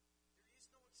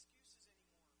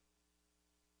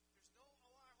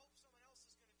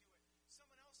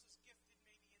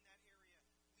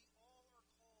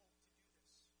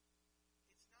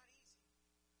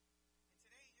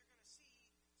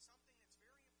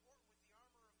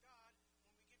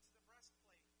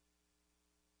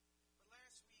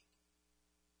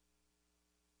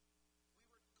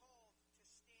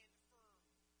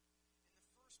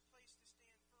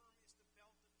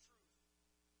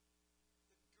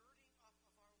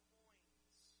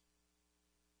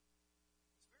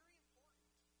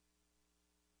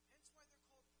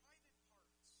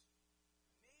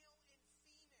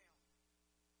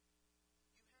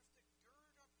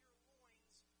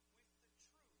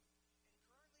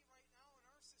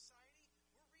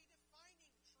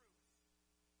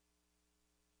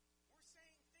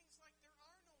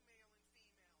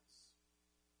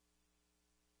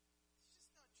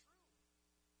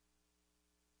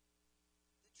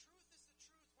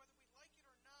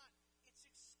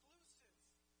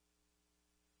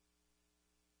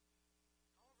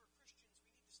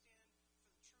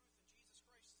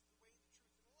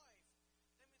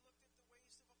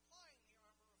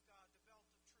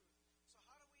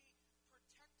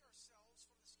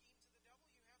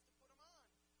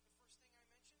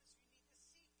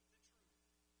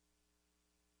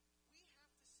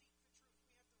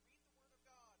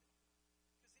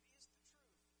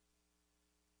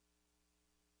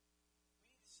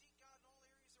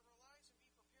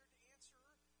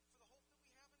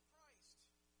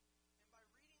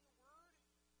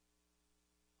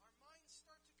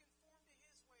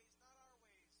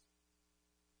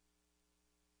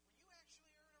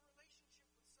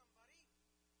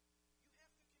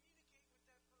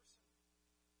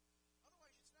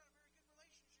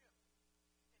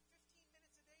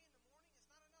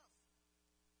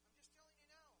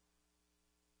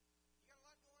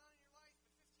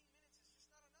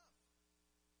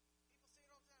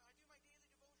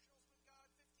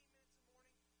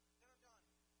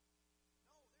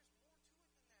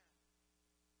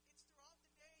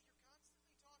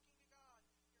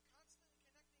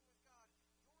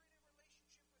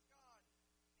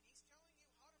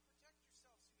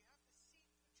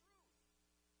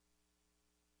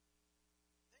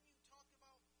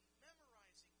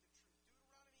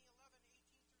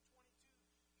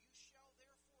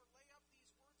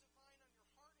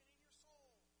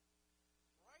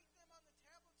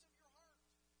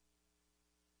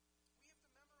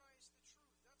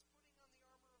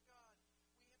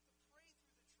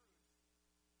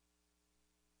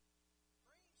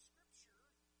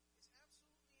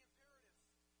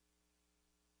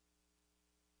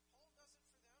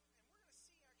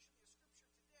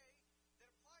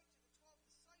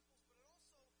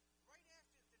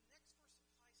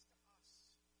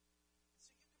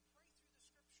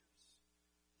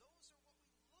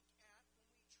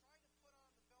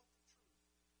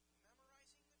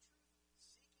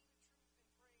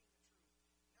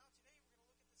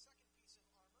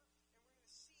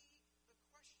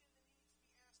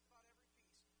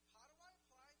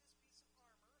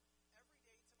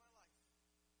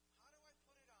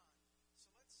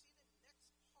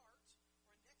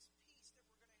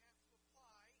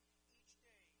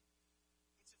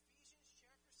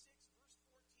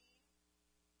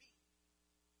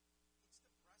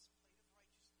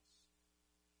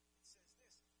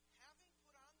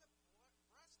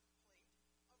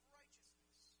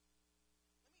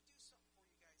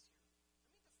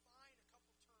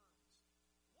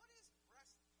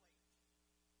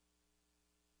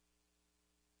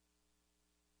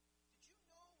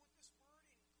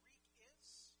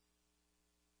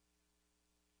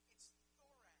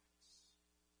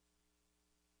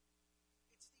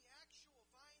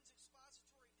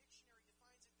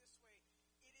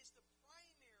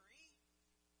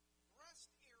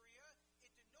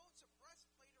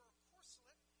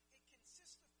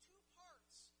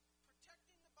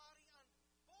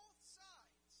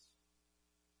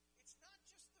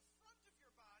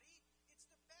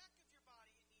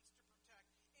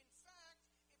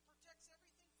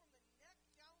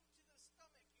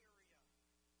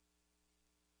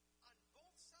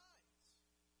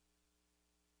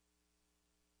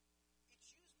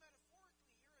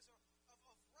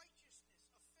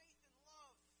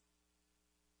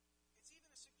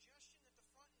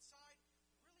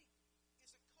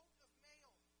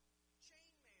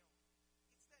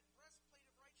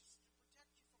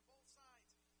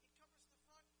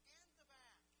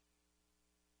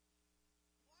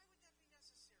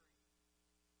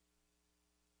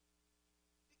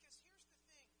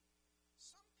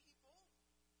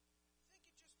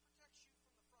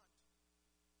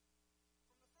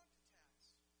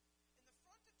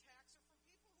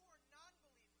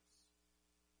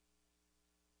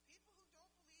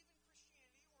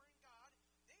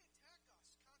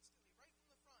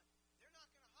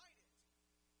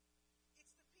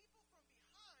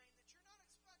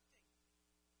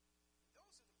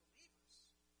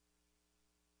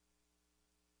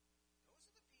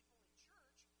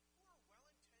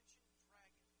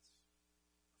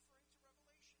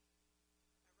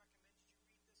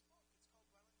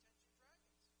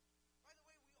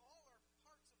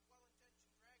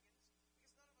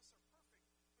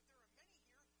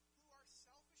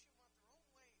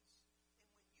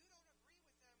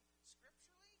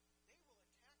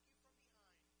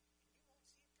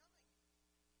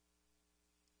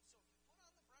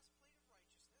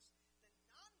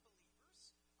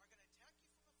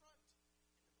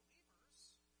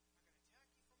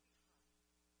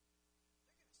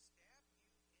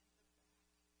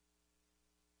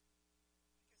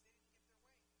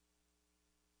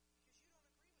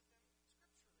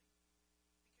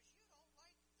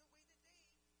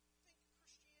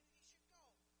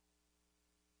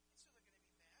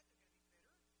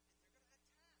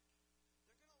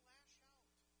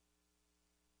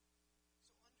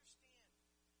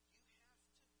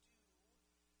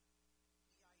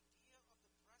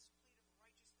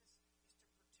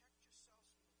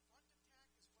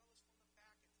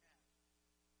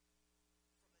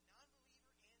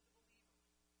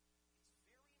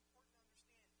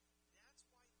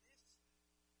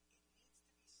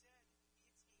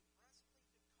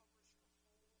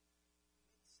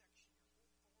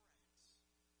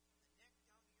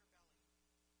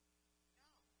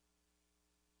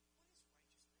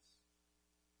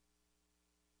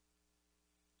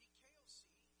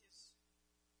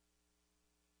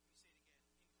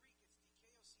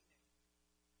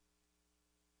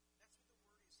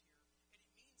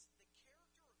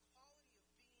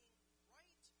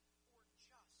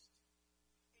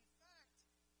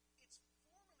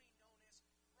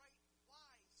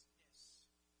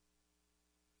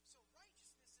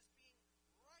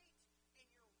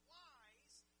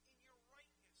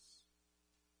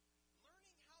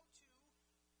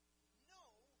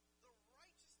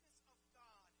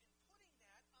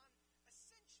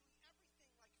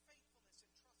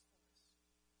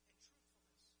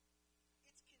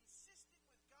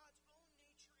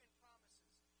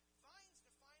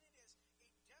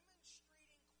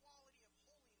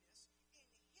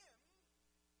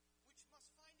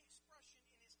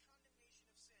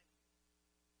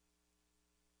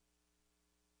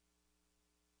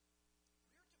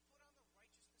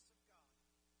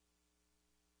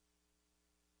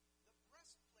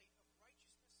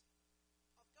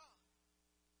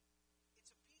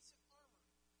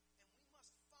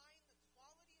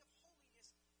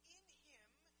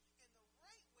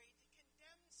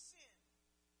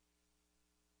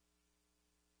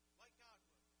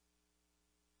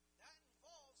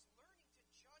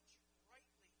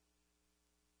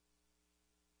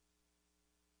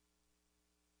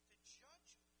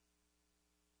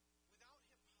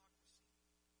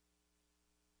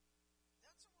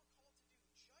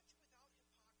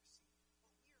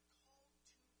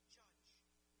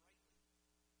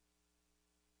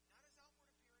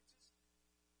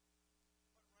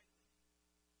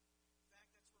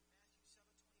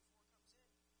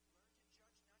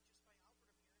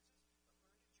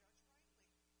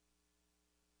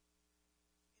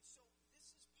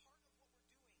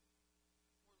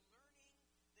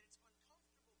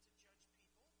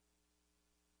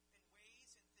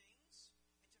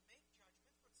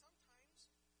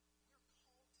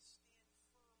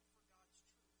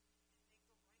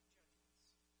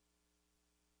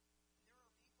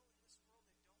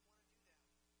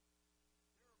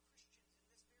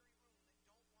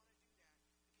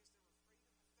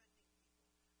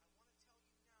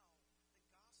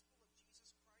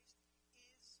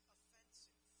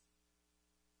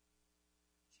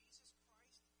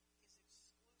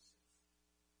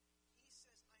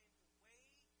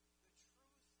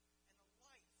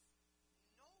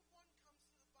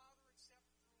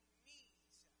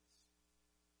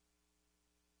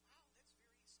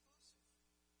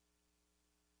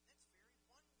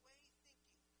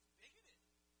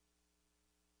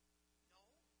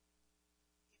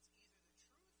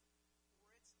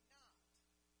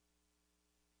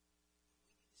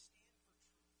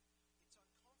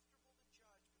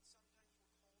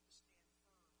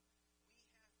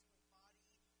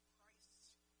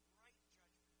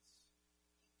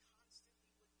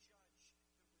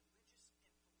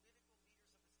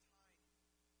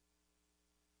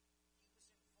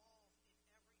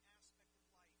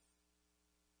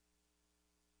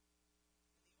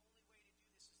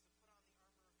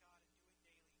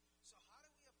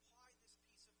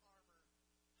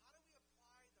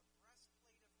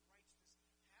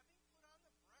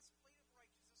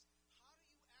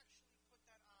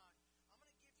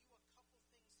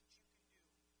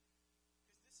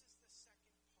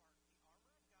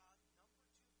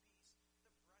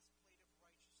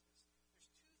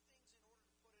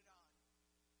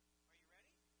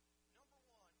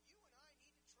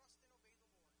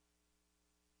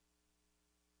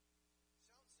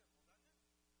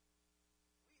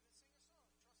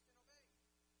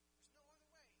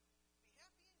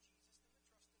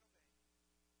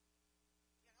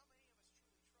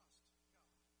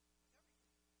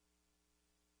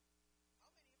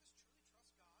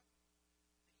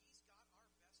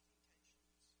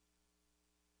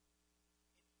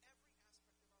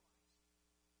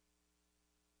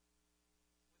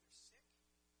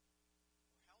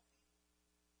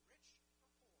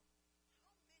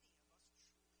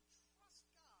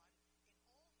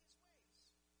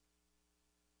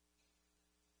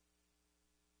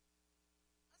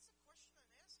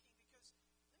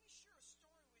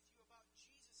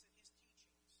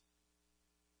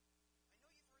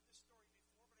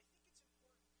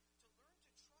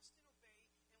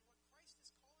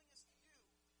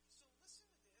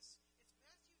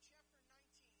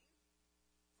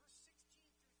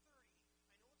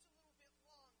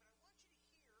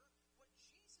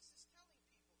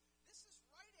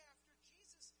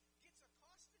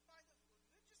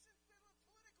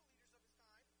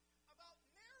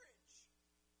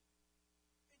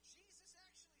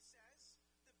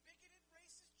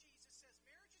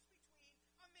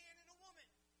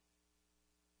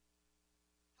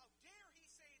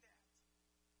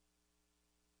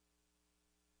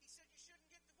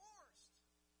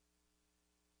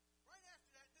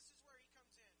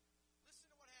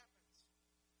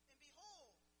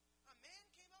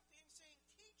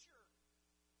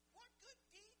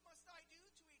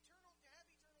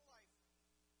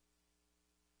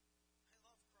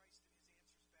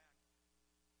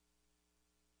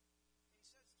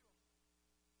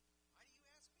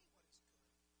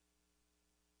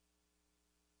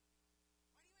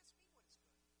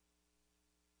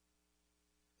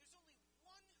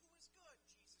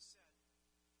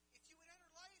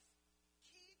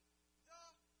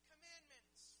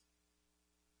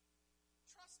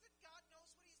trust that God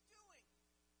knows what he's doing.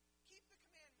 Keep the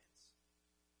commandments.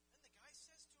 Then the guy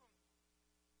says to him,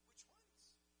 which ones?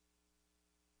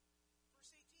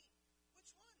 Verse 18,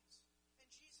 which ones?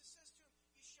 And Jesus says to him,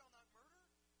 you shall not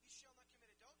murder, you shall not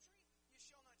commit adultery, you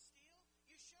shall not steal,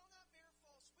 you shall not bear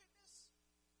false witness,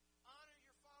 honor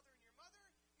your father and your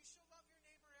mother, you shall love your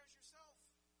neighbor as yourself.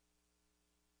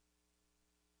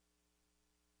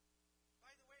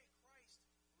 By the way, Christ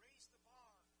raised the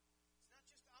bar. It's not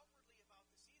just outwardly about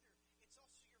this either. It's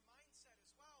also your mindset as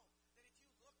well. That if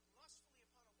you look lustfully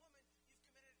upon a woman, you've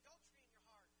committed adultery in your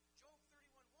heart. Job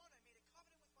 31:1, I made a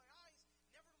covenant with my eyes,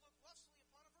 never to look lustfully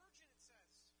upon a virgin, it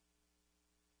says.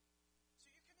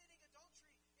 So you're committing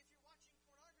adultery if you're watching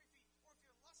pornography or if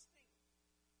you're lusting.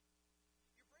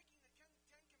 You're breaking the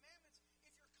Ten Commandments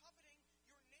if you're coveting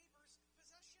your neighbor's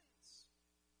possessions.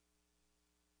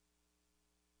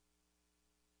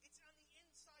 It's on the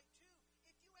inside too.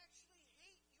 If you actually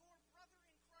hate your brother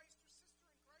in Christ or sister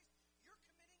in Christ, you're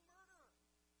committing murder.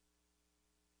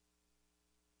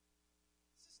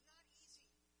 This is not easy.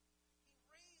 He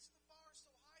raised the bar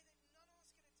so high that none of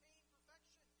us can attain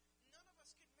perfection. None of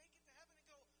us can make it to heaven and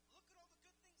go, look at all the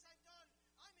good things I've done.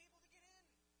 I'm able to get in.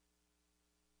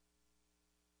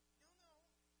 No.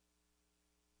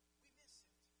 We miss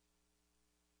it.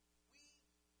 We sin.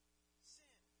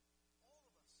 All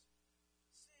of us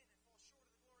sin and fall short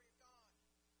of the glory of God.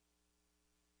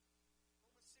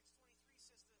 Romans 6:23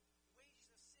 says the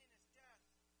wages of sin is death.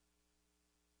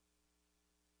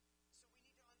 So we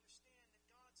need to understand that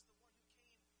God's the one who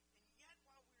came, and yet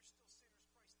while we were still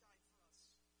sinners, Christ died for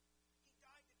us. He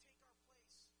died to take our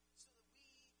place so that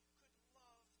we could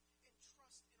love and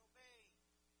trust and obey.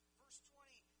 Verse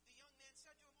 20, the young man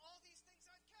said to him, all these things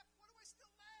I've kept, what do I still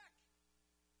lack?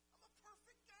 I'm a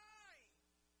perfect guy.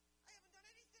 I haven't done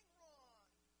anything wrong.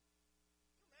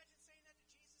 Can you imagine saying that to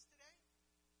Jesus today?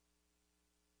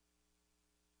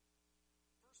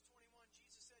 Verse 21,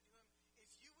 Jesus said to him,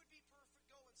 if you would be perfect,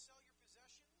 go and sell your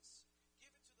possessions,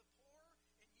 give it to the poor,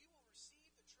 and you will receive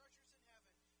the treasures in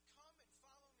heaven. Come and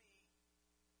follow me.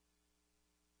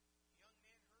 The young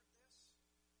man heard this, and he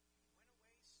went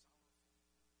away sorrowful, for he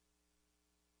had great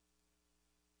possessions.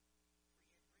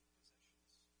 He didn't trust and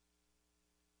obey.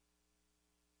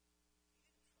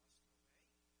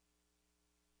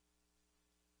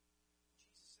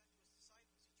 Jesus said to his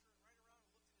disciples, he turned right around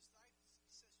and looked at his disciples, he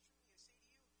says, truly I say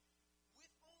to you, with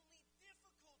only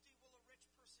difficulty will a rich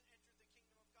person enter the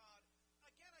kingdom of God.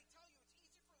 Again, I tell you, it's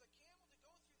easier for the camel to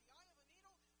go through the eye of a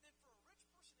needle than for a rich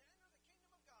person to enter the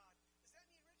kingdom of God. Does that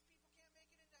mean rich people can't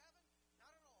make it into heaven?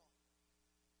 Not at all. It means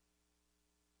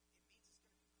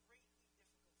it's going to be greatly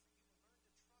difficult for you to learn to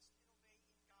trust and obey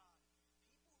in God.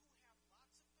 People who have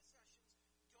lots of possessions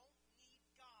don't need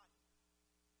God.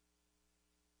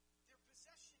 Their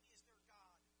possession is their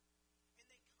God. And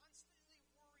they constantly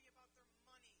worry about their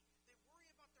money. They worry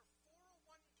about their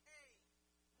 401k.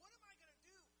 What am I going to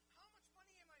do? How much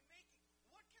money am I making?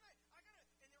 What can I gotta,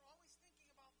 and they're always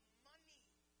thinking about money.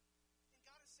 And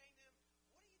God is saying to them,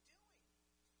 what are you doing?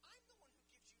 I'm the one who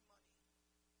gives you money.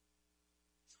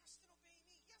 Trust and obey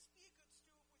me. Yes, be a good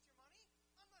steward with your money.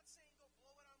 I'm not saying go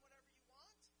blow it on whatever you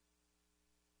want.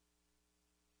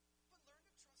 But learn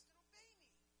to trust and obey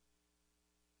me.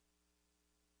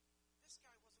 This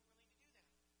guy wasn't willing to do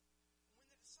that. When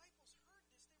the disciples heard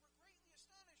this, they were greatly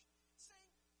astonished,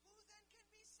 saying, who then can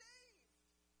be saved?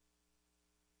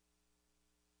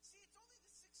 See, it's only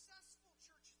the successful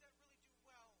churches that really do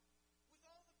well with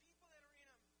all the people that are in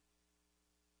them.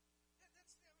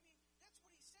 That's what he's saying.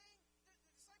 The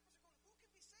disciples are going, who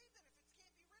can be saved then if it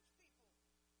can't be rich people?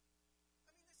 The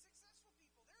successful people,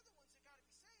 they're the ones that got to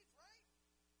be saved, right?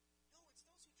 No, it's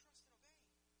those who trust and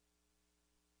obey.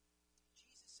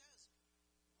 Jesus says,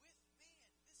 with man,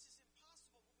 this is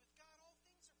impossible, but with God, all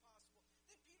things are possible.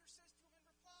 Then Peter says to him in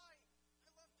reply,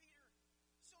 I love Peter,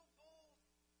 so bold,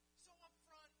 so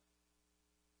upfront.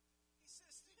 He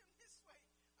says to him this way,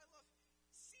 I love,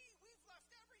 see, we've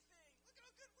left everything. Look at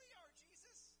how good we are,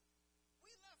 Jesus.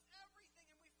 We left everything